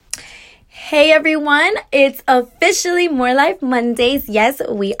Hey everyone, it's officially More Life Mondays. Yes,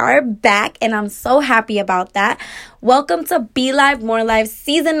 we are back and I'm so happy about that. Welcome to Be Live, More Life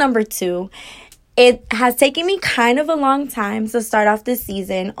season number 2. It has taken me kind of a long time to start off this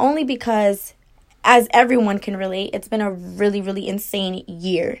season only because, as everyone can relate, it's been a really insane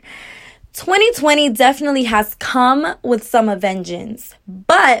year. 2020 definitely has come with some vengeance,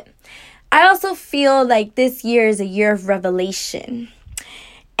 but I also feel like this year is a year of revelation.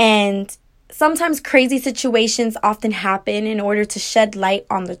 And sometimes crazy situations often happen in order to shed light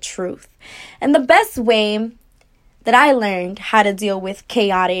on the truth. And the best way that I learned how to deal with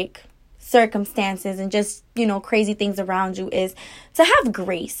chaotic circumstances and just, crazy things around you is to have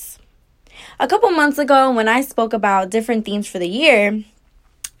grace. A couple months ago, when I spoke about different themes for the year,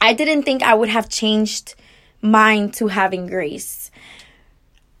 I didn't think I would have changed mine to having grace.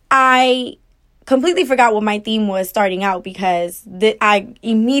 I completely forgot what my theme was starting out because I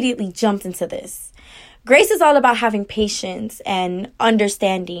immediately jumped into this. Grace is all about having patience and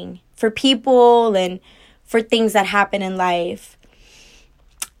understanding for people and for things that happen in life.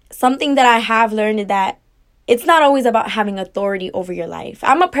 Something that I have learned is that it's not always about having authority over your life.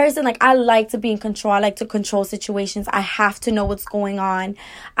 I'm a person, I like to be in control. I like to control situations. I have to know what's going on.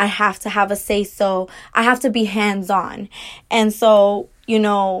 I have to have a say-so. I have to be hands-on. And so,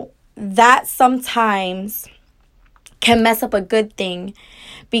 that sometimes can mess up a good thing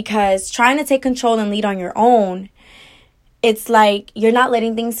because trying to take control and lead on your own, it's like you're not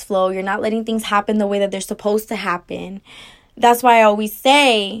letting things flow. You're not letting things happen the way that they're supposed to happen. That's why I always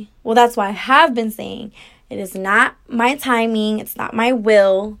say, that's why I have been saying, it is not my timing. It's not my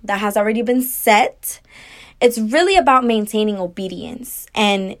will that has already been set. It's really about maintaining obedience.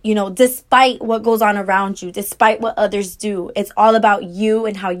 And, despite what goes on around you, despite what others do, it's all about you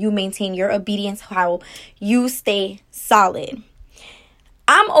and how you maintain your obedience, how you stay solid.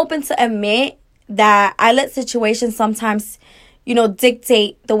 I'm open to admit that I let situations sometimes,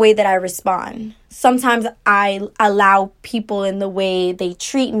 dictate the way that I respond. Sometimes I allow people in the way they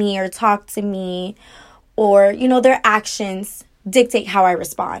treat me or talk to me or, their actions dictate how I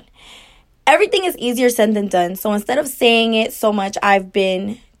respond. Everything is easier said than done. So instead of saying it so much, I've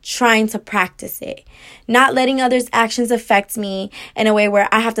been trying to practice it. Not letting others' actions affect me in a way where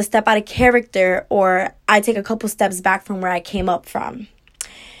I have to step out of character or I take a couple steps back from where I came up from.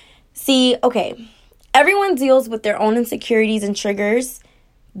 See, everyone deals with their own insecurities and triggers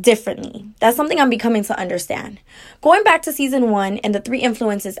differently. That's something I'm becoming to understand. Going back to season 1 and the 3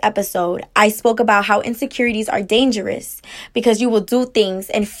 influences episode, I spoke about how insecurities are dangerous because you will do things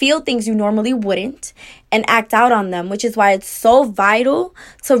and feel things you normally wouldn't and act out on them, which is why it's so vital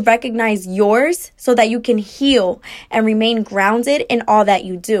to recognize yours so that you can heal and remain grounded in all that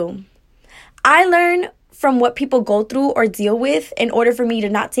you do. I learn from what people go through or deal with in order for me to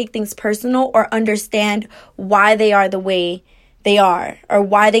not take things personal or understand why they are the way they are or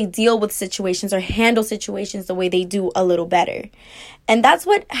why they deal with situations or handle situations the way they do a little better. And that's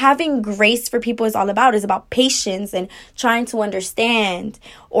what having grace for people is all about. Is about patience and trying to understand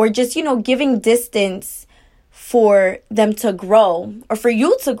or just, giving distance for them to grow or for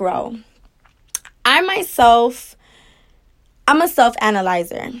you to grow. I'm a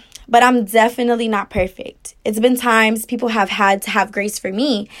self-analyzer, but I'm definitely not perfect. It's been times people have had to have grace for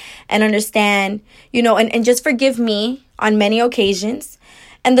me and understand, and just forgive me on many occasions.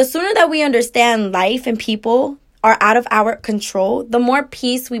 And the sooner that we understand life and people are out of our control, the more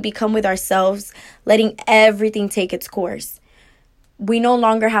peace we become with ourselves, letting everything take its course. We no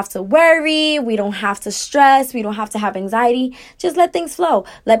longer have to worry. We don't have to stress. We don't have to have anxiety. Just let things flow.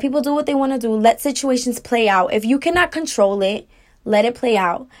 Let people do what they want to do. Let situations play out. If you cannot control it, let it play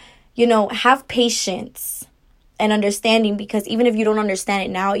out. Have patience and understanding, because even if you don't understand it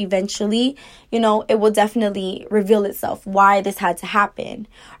now, eventually, it will definitely reveal itself why this had to happen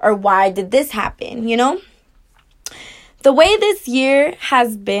or why did this happen, The way this year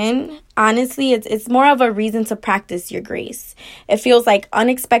has been, honestly, it's more of a reason to practice your grace. It feels like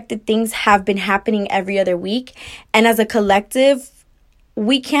unexpected things have been happening every other week. And as a collective,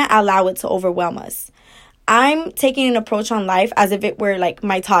 we can't allow it to overwhelm us. I'm taking an approach on life as if it were like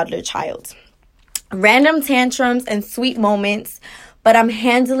my toddler child. Random tantrums and sweet moments, but I'm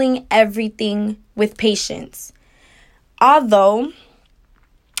handling everything with patience. Although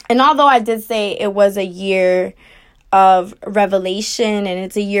I did say it was a year of revelation and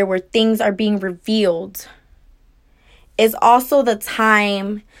it's a year where things are being revealed, it's also the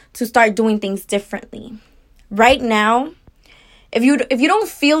time to start doing things differently. Right now, if you don't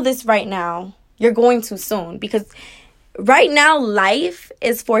feel this right now, you're going too soon, because right now life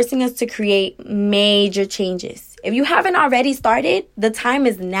is forcing us to create major changes. If you haven't already started, the time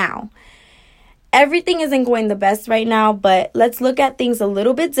is now. everything isn't going the best right now, but let's look at things a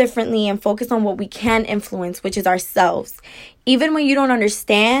little bit differently and focus on what we can influence, which is ourselves. Even when you don't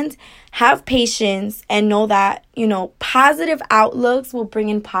understand, have patience and know that, positive outlooks will bring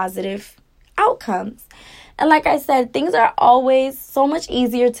in positive outcomes. And like I said, things are always so much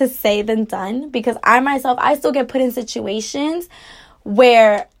easier to say than done, because I still get put in situations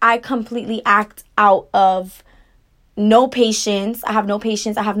where I completely act out of no patience. I have no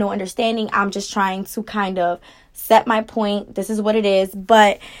patience. I have no understanding. I'm just trying to kind of set my point. This is what it is.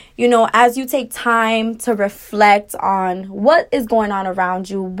 But, as you take time to reflect on what is going on around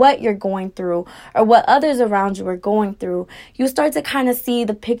you, what you're going through, or what others around you are going through, you start to kind of see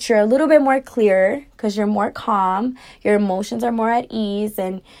the picture a little bit more clear, because you're more calm, your emotions are more at ease,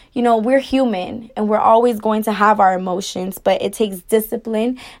 and, we're human, and we're always going to have our emotions, but it takes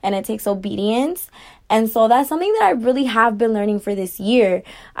discipline and it takes obedience. And so that's something that I really have been learning for this year.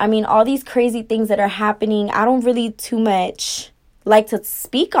 I mean, all these crazy things that are happening, I don't really too much like to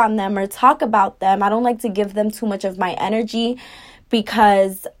speak on them or talk about them. I don't like to give them too much of my energy,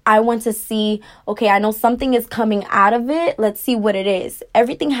 because I want to see, okay, I know something is coming out of it. Let's see what it is.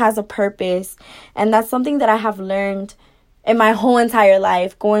 Everything has a purpose. And that's something that I have learned in my whole entire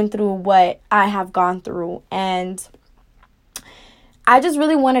life, going through what I have gone through. And I just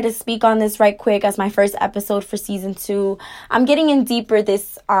really wanted to speak on this right quick as my first episode for season 2. I'm getting in deeper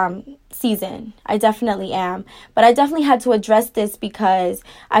this season. I definitely am. But I definitely had to address this, because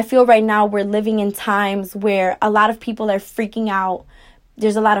I feel right now we're living in times where a lot of people are freaking out.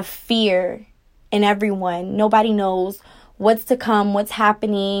 There's a lot of fear in everyone. Nobody knows what's to come, what's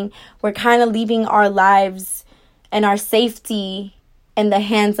happening. We're kind of leaving our lives and our safety in the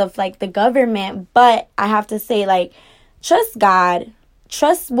hands of the government. But I have to say, trust God,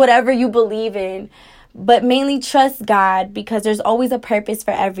 trust whatever you believe in, but mainly trust God, because there's always a purpose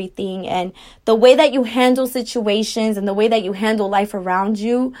for everything. And the way that you handle situations and the way that you handle life around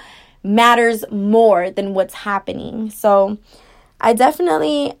you matters more than what's happening. So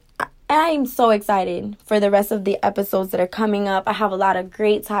I'm so excited for the rest of the episodes that are coming up. I have a lot of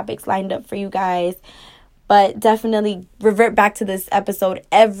great topics lined up for you guys. But definitely revert back to this episode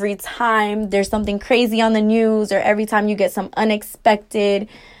every time there's something crazy on the news, or every time you get some unexpected,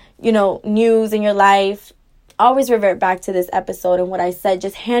 news in your life. Always revert back to this episode and what I said.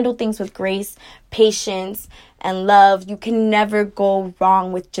 Just handle things with grace, patience, and love. You can never go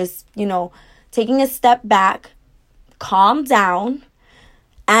wrong with just, taking a step back, calm down,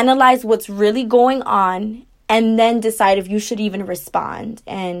 analyze what's really going on, and then decide if you should even respond.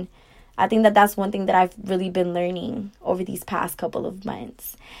 And I think that that's one thing that I've really been learning over these past couple of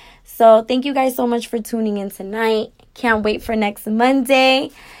months. So thank you guys so much for tuning in tonight. Can't wait for next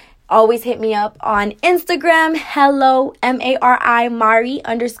Monday. Always hit me up on Instagram. Hello, Mari_G.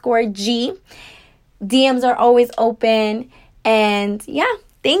 DMs are always open. And yeah,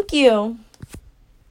 thank you.